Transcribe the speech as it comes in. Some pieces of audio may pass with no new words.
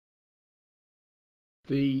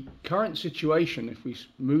The current situation, if we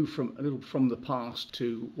move from a little from the past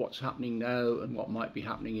to what's happening now and what might be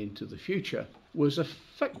happening into the future, was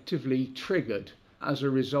effectively triggered as a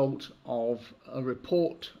result of a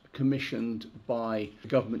report commissioned by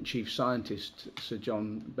government chief scientist Sir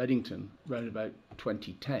John Beddington around about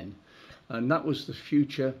 2010, and that was the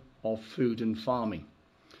future of food and farming.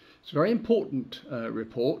 It's a very important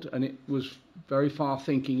report, and it was very far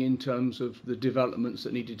thinking in terms of the developments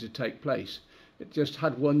that needed to take place. It just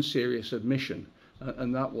had one serious omission,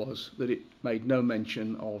 and that was that it made no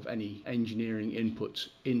mention of any engineering inputs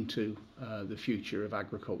into the future of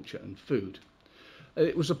agriculture and food.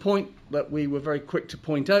 It was a point that we were very quick to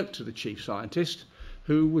point out to the chief scientist,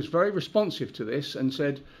 who was very responsive to this and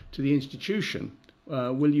said to the institution,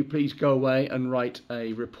 will you please go away and write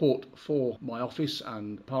a report for my office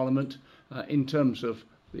and Parliament in terms of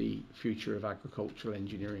the future of agricultural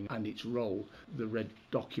engineering and its role, the red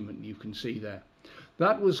document you can see there.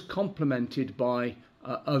 That was complemented by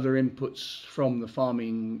other inputs from the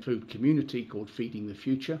farming food community called Feeding the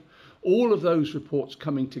Future. All of those reports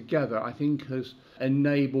coming together, I think, has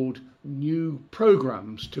enabled new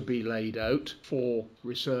programs to be laid out for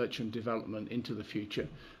research and development into the future.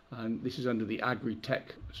 And this is under the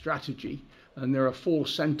Agri-Tech strategy. And there are 4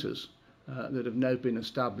 centres that have now been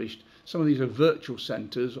established. Some of these are virtual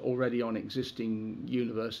centres already on existing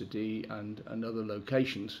university and other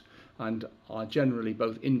locations, and are generally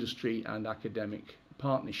both industry and academic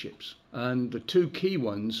partnerships. And the 2 key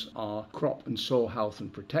ones are Crop and Soil Health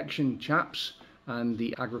and Protection, CHAPS, and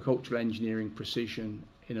the Agricultural Engineering Precision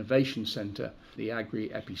Innovation Centre, the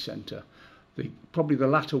Agri-Epicentre. Probably the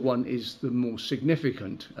latter one is the more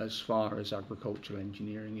significant as far as agricultural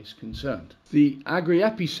engineering is concerned. The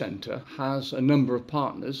Agri-Epicentre has a number of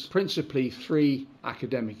partners, principally 3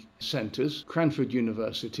 academic centres: Cranfield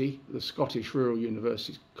University, the Scottish Rural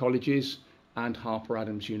University Colleges, and Harper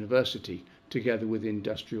Adams University, together with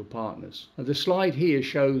industrial partners. Now, the slide here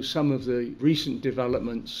shows some of the recent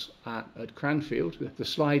developments at Cranfield. The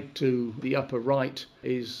slide to the upper right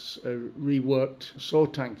is a reworked soil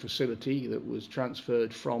tank facility that was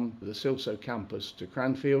transferred from the Silsoe campus to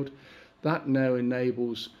Cranfield. That now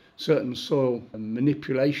enables certain soil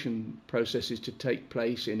manipulation processes to take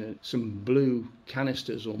place in some blue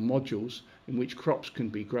canisters or modules in which crops can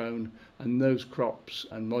be grown, and those crops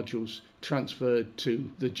and modules transferred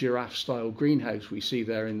to the giraffe-style greenhouse we see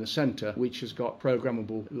there in the centre, which has got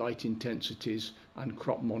programmable light intensities and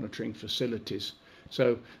crop monitoring facilities.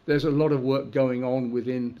 So there's a lot of work going on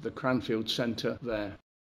within the Cranfield Centre there.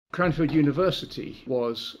 Cranfield University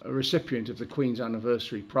was a recipient of the Queen's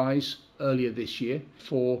Anniversary Prize earlier this year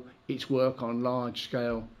for its work on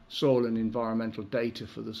large-scale soil and environmental data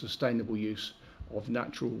for the sustainable use of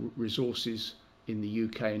natural resources in the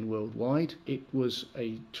UK and worldwide. It was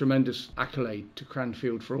a tremendous accolade to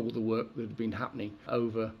Cranfield for all the work that had been happening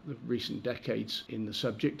over the recent decades in the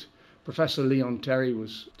subject. Professor Leon Terry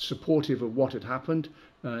was supportive of what had happened,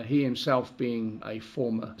 he himself being a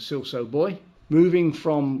former Silsoe boy. Moving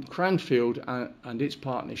from Cranfield and its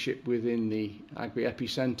partnership within the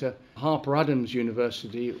Agri-Epicentre, Harper Adams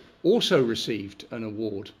University also received an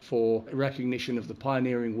award for recognition of the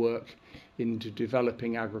pioneering work into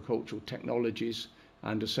developing agricultural technologies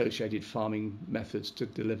and associated farming methods to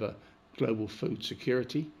deliver global food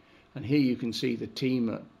security. And here you can see the team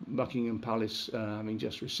at Buckingham Palace having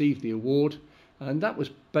just received the award. And that was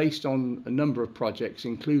based on a number of projects,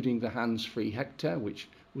 including the Hands-Free Hectare, which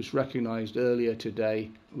was recognised earlier today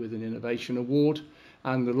with an Innovation Award,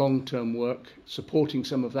 and the long-term work supporting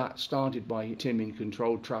some of that started by Tim in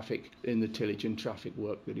Controlled Traffic in the tillage and traffic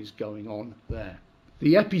work that is going on there.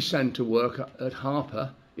 The Epicentre work at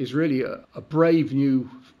Harper is really a brave new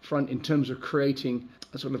front in terms of creating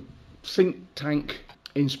a sort of think tank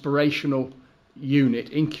inspirational unit,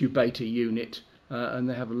 incubator unit, and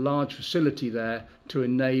they have a large facility there to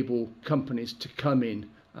enable companies to come in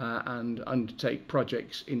and undertake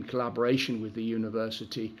projects in collaboration with the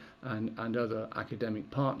university and other academic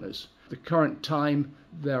partners. At the current time,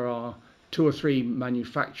 there are 2 or 3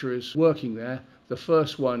 manufacturers working there. The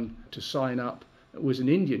first one to sign up was an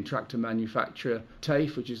Indian tractor manufacturer,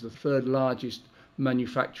 TAFE, which is the 3rd largest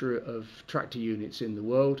manufacturer of tractor units in the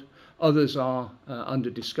world. Others are under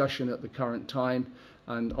discussion at the current time,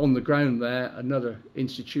 and on the ground there, another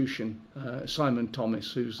institution, Simon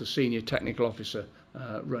Thomas, who's the Senior Technical Officer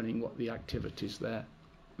running the activities there.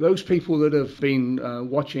 Those people that have been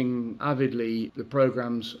watching avidly the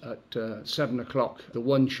programmes at 7 o'clock, the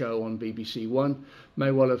One Show on BBC One, may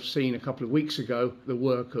well have seen a couple of weeks ago the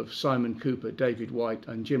work of Simon Cooper, David White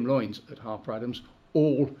and Jim Loynes at Harper Adams,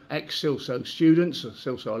 all ex-Silsoe students, or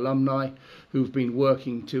Silsoe alumni, who've been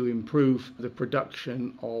working to improve the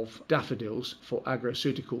production of daffodils for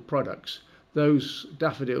agroceutical products. Those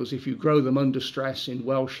daffodils, if you grow them under stress in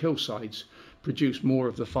Welsh hillsides, produce more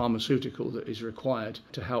of the pharmaceutical that is required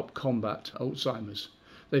to help combat Alzheimer's.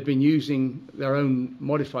 They've been using their own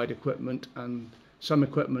modified equipment and some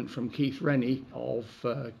equipment from Keith Rennie of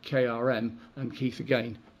KRM, and Keith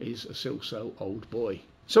again is a Silsoe old boy.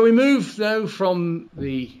 So we move though from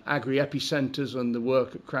the agri epicentres and the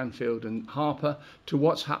work at Cranfield and Harper to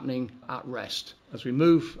what's happening at Rest. As we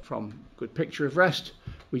move from good picture of Rest,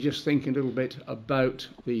 we just think a little bit about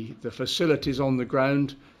the facilities on the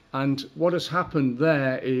ground. And what has happened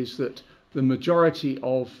there is that the majority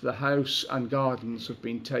of the house and gardens have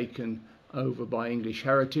been taken over by English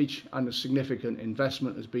Heritage, and a significant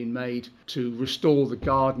investment has been made to restore the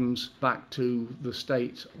gardens back to the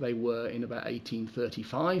state they were in about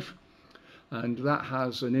 1835. And that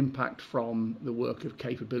has an impact from the work of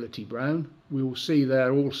Capability Brown. We will see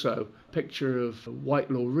there also a picture of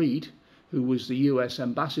Whitelaw Reid, who was the US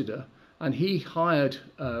ambassador, and he hired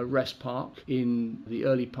Rest Park in the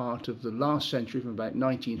early part of the last century, from about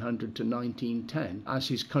 1900 to 1910, as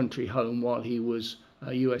his country home while he was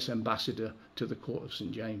a US ambassador to the Court of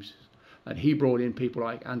St. James's. And he brought in people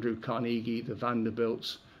like Andrew Carnegie, the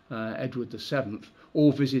Vanderbilts, Edward VII,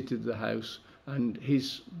 all visited the house, and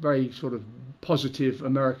his very sort of positive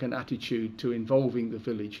American attitude to involving the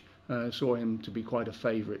village saw him to be quite a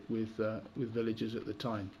favourite with villagers at the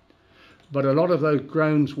time. But a lot of those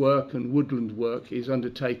grounds work and woodland work is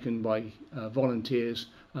undertaken by volunteers.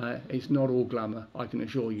 It's not all glamour, I can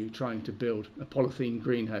assure you, trying to build a polythene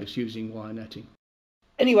greenhouse using wire netting.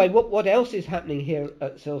 Anyway, what else is happening here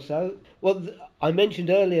at Silsoe? Well, I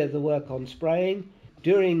mentioned earlier the work on spraying.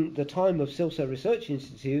 During the time of Silsoe Research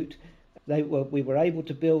Institute, we were able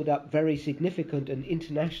to build up very significant and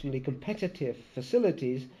internationally competitive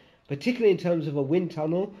facilities, particularly in terms of a wind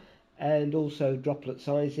tunnel, and also droplet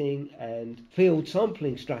sizing and field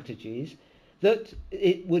sampling strategies, that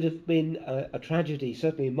it would have been a tragedy,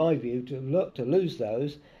 certainly in my view, to lose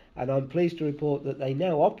those. And I'm pleased to report that they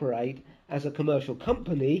now operate as a commercial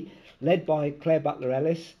company led by Claire Butler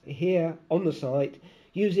Ellis here on the site,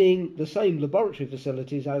 using the same laboratory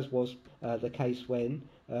facilities as was the case when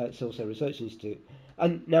Silsoe Research Institute,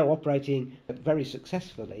 and now operating very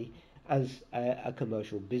successfully as a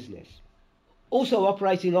commercial business. Also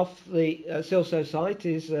operating off the Silsoe site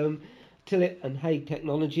is Tillett and Haig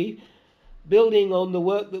Technology, building on the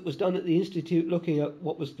work that was done at the Institute looking at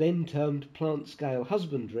what was then termed plant-scale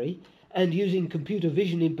husbandry, and using computer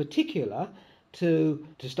vision in particular to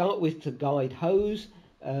start with to guide hose,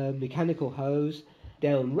 mechanical hose,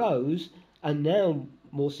 down rows, and now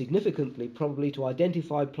more significantly probably to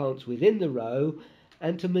identify plants within the row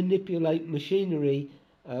and to manipulate machinery,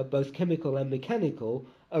 both chemical and mechanical,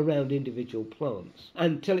 around individual plants.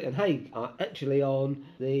 And Tillett and Haig are actually on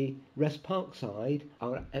the Rest Park side,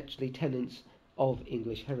 are actually tenants of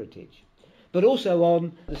English Heritage. But also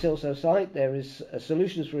on the Silsoe site there is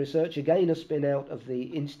Solutions for Research, again a spin out of the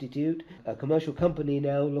Institute, a commercial company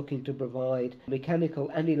now looking to provide mechanical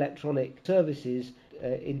and electronic services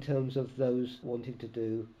in terms of those wanting to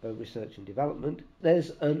do research and development.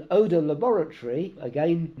 There's an odour laboratory,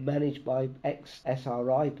 again managed by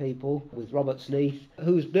ex-SRI people with Robert Sneath,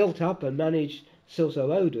 who's built up and managed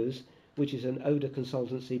Silsoe Odours, which is an odour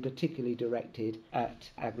consultancy particularly directed at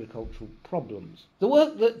agricultural problems. The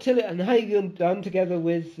work that Tillett and Haig have done together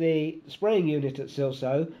with the spraying unit at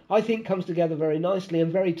Silsoe, I think comes together very nicely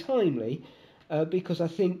and very timely, because I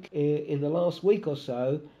think in the last week or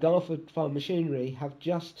so, Garford Farm Machinery have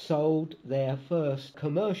just sold their first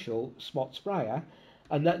commercial spot sprayer,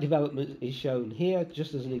 and that development is shown here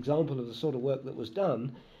just as an example of the sort of work that was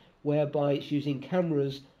done, whereby it's using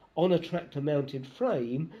cameras on a tractor-mounted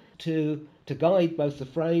frame to guide both the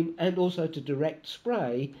frame and also to direct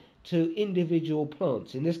spray to individual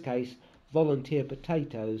plants, in this case volunteer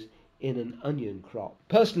potatoes in an onion crop.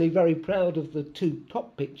 Personally very proud of the two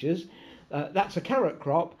top pictures. That's a carrot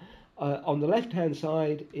crop. On the left-hand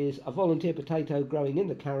side is a volunteer potato growing in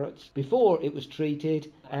the carrots before it was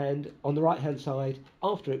treated, and on the right-hand side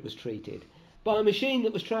after it was treated, by a machine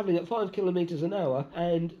that was travelling at 5 kilometres an hour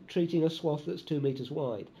and treating a swath that's 2 metres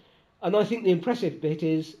wide. And I think the impressive bit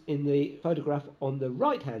is in the photograph on the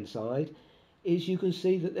right-hand side is you can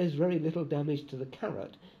see that there's very little damage to the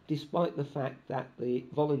carrot, despite the fact that the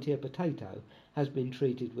volunteer potato has been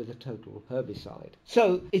treated with a total herbicide.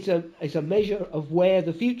 So it's a measure of where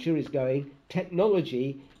the future is going,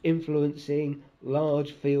 technology influencing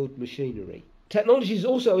large field machinery. Technology is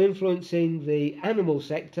also influencing the animal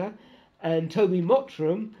sector, And Toby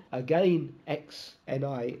Mottram, again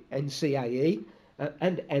ex-NCAE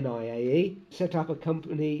and NIAE, set up a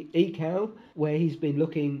company, ECAL, where he's been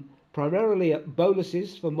looking primarily at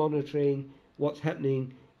boluses for monitoring what's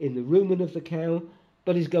happening in the rumen of the cow,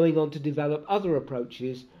 but is going on to develop other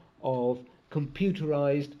approaches of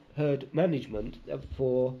computerized herd management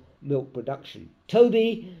for milk production.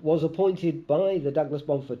 Toby was appointed by the Douglas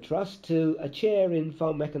Bomford Trust to a chair in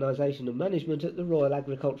farm mechanisation and management at the Royal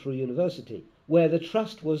Agricultural University, where the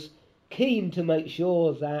trust was keen to make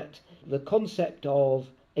sure that the concept of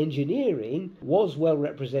engineering was well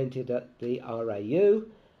represented at the RAU,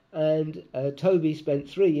 and Toby spent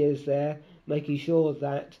 3 years there making sure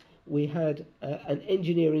that we had an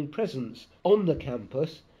engineering presence on the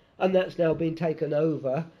campus, and that's now been taken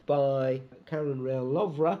over by Karen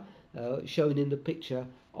Rail-Lovra, shown in the picture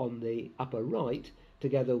on the upper right,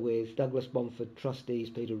 together with Douglas Bomford trustees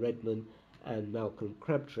Peter Redman and Malcolm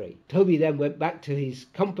Crabtree. Toby then went back to his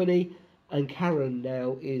company, and Karen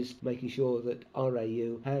now is making sure that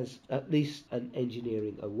RAU has at least an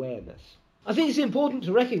engineering awareness. I think it's important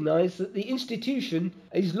to recognise that the institution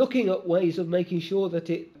is looking at ways of making sure that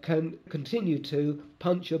it can continue to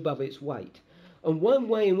punch above its weight. And one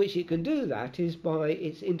way in which it can do that is by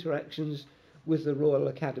its interactions with the Royal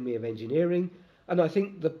Academy of Engineering. And I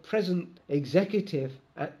think the present executive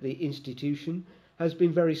at the institution has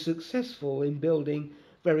been very successful in building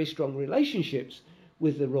very strong relationships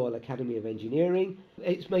with the Royal Academy of Engineering.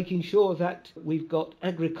 It's making sure that we've got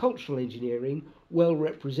agricultural engineering well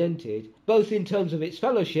represented, both in terms of its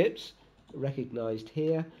fellowships, recognised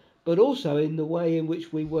here, but also in the way in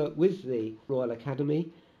which we work with the Royal Academy.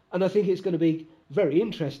 And I think it's going to be very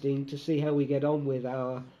interesting to see how we get on with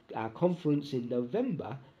our conference in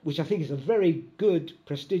November, which I think is a very good,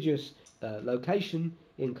 prestigious location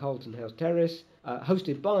in Carlton House Terrace,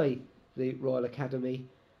 hosted by the Royal Academy,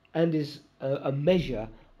 and is a measure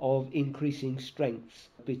of increasing strengths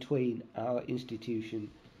between our institution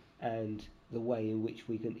and the way in which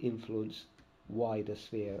we can influence wider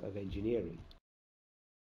sphere of engineering.